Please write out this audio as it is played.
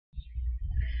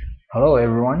Hello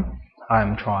everyone,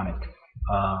 I'm Tronic.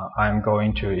 I'm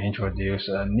going to introduce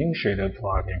a new shader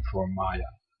plugin for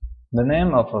Maya. The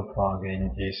name of the plugin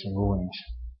is Ruins.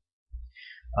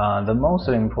 The most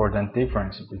important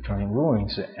difference between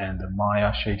Ruins and the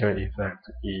Maya shader effect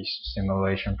is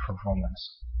simulation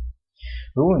performance.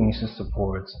 Ruins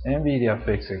supports NVIDIA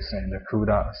PhysX and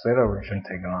CUDA acceleration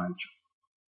technology.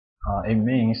 It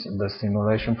means the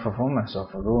simulation performance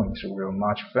of Ruins will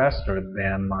much faster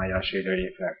than Maya shader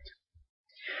effect.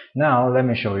 Now let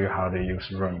me show you how to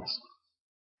use Ruins.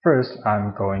 First,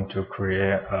 I'm going to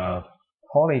create a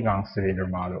polygon cylinder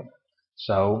model.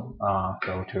 So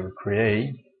go to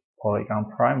Create, Polygon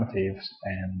Primitives,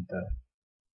 and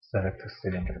select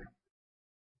Cylinder.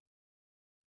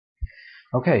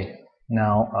 Okay,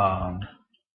 now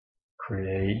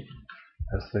create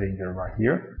a cylinder right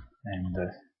here and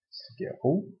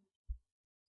scale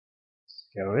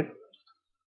it,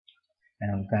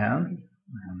 and then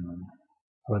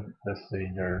put the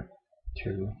cylinder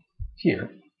to here.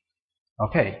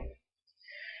 Okay,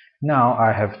 now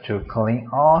I have to clean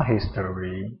all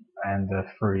history and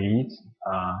freeze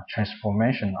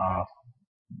transformation of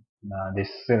this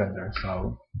cylinder.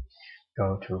 So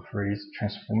go to freeze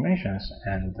transformations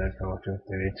and go to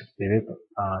delete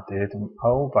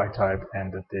all by type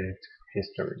and delete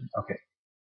history. Okay.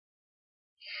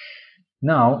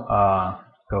 Now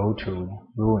go to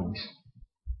Ruins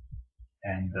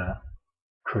and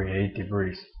create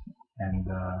debris and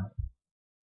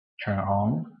turn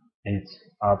on its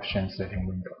option setting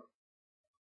window.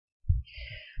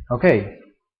 Okay,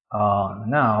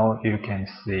 now you can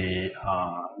see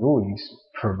Ruins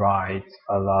provides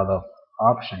a lot of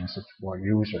options for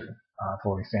user.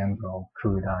 For example,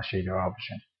 CUDA shader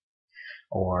option,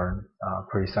 or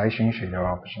precision shader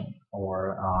option,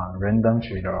 or random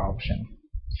shader option.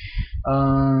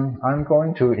 I'm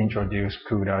going to introduce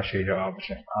CUDA shader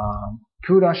option.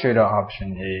 CUDA shader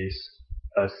option is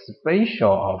a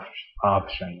special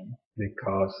option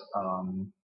because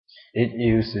it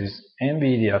uses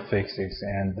NVIDIA PhysX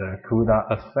and CUDA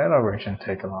acceleration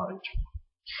technology.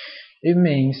 It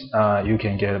means you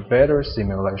can get better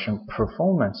simulation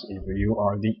performance if you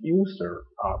are the user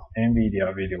of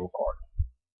NVIDIA video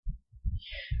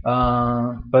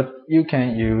card. But you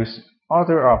can use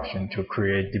other options to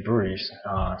create debris,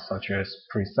 such as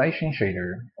precision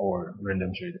shader or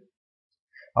random shader.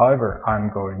 However, I'm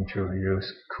going to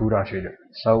use CUDA shader.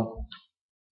 So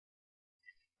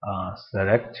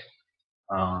select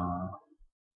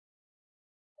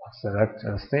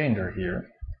a cylinder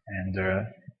here and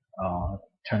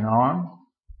turn on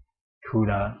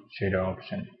CUDA shader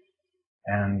option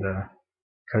and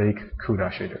click CUDA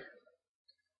shader.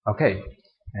 Okay,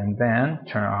 and then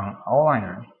turn on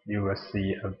outliner. You will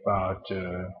see about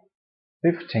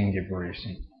 15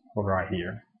 debris right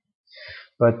here.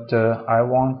 But I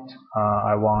want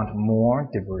more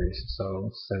debris,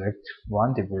 so select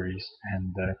one debris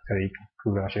and click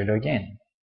CUDA shader again.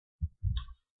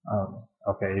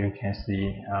 Okay, you can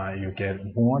see you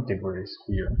get more debris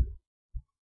here.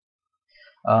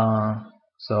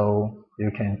 So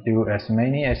you can do as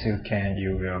many as you can.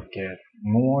 You will get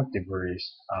more debris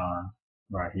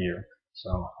right here.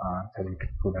 So click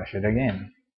CUDA shader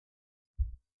again,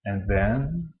 and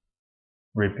then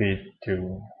repeat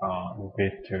to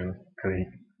click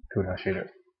CUDA shader,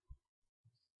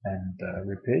 and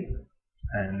repeat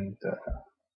and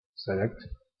select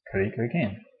click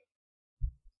again,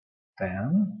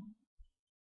 then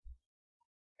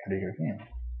click again,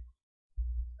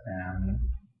 and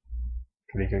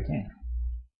click again,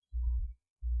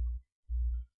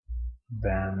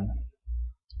 then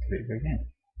click again.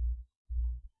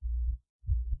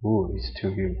 Ooh, it's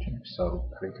too huge, so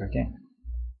click again.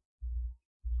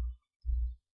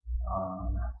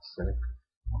 Select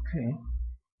OK.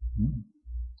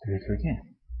 Click again.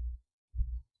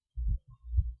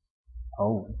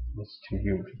 Oh, it's too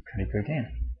huge. Click again.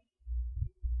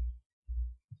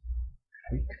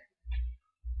 Click.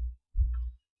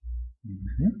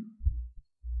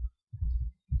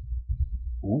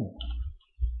 Ooh.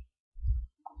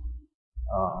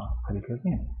 Click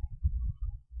again.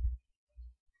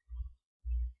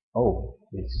 Oh,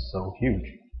 it's so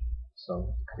huge.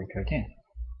 So click again.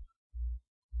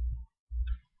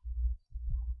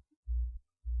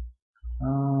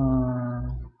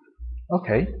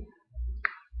 Okay.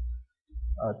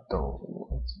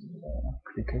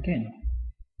 Click again.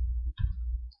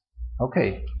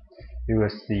 Okay. You will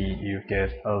see you get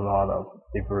a lot of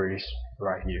debris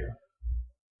right here.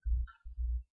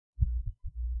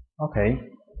 Okay.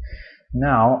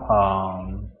 Now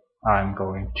I'm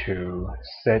going to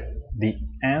set the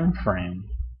end frame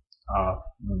of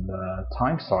the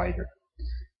time slider.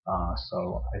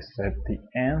 So I set the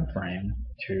end frame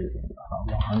to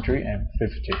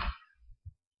 150,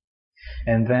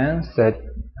 and then set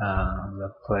the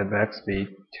playback speed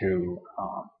to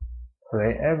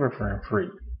play every frame free.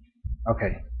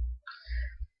 Okay,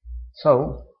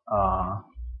 so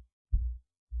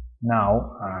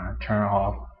now turn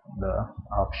off the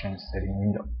option setting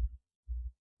window.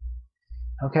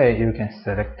 Okay, you can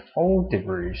select all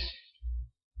debris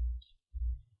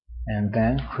and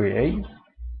then create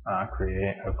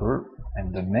a group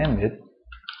and name it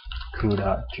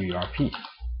CUDA GRP.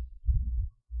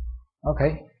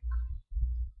 Okay,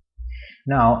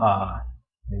 now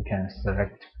you can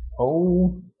select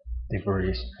all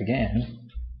debris again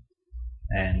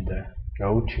and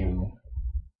go to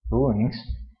ruins,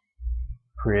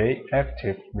 create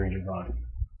active rigid body.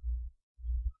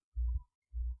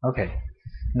 Okay,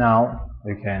 now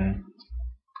we can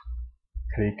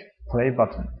click play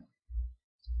button.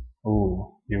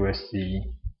 Oh, you will see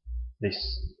this.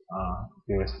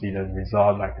 You will see the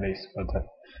result like this, but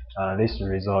this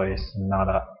result is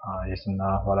not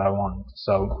what I want.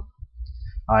 So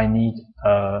I need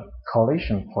a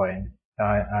collision plane.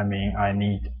 I mean I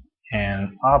need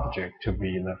an object to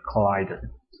be the collider.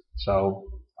 So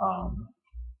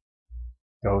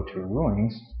go to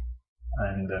ruins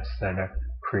and select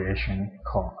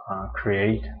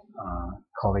create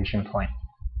collision plane.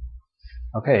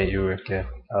 Okay, you will get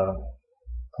a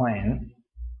plane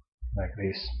like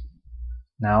this.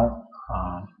 Now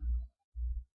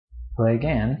play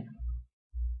again.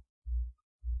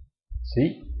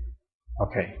 See?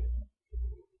 Okay.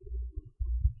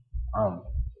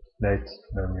 That's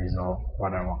the result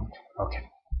what I want. Okay.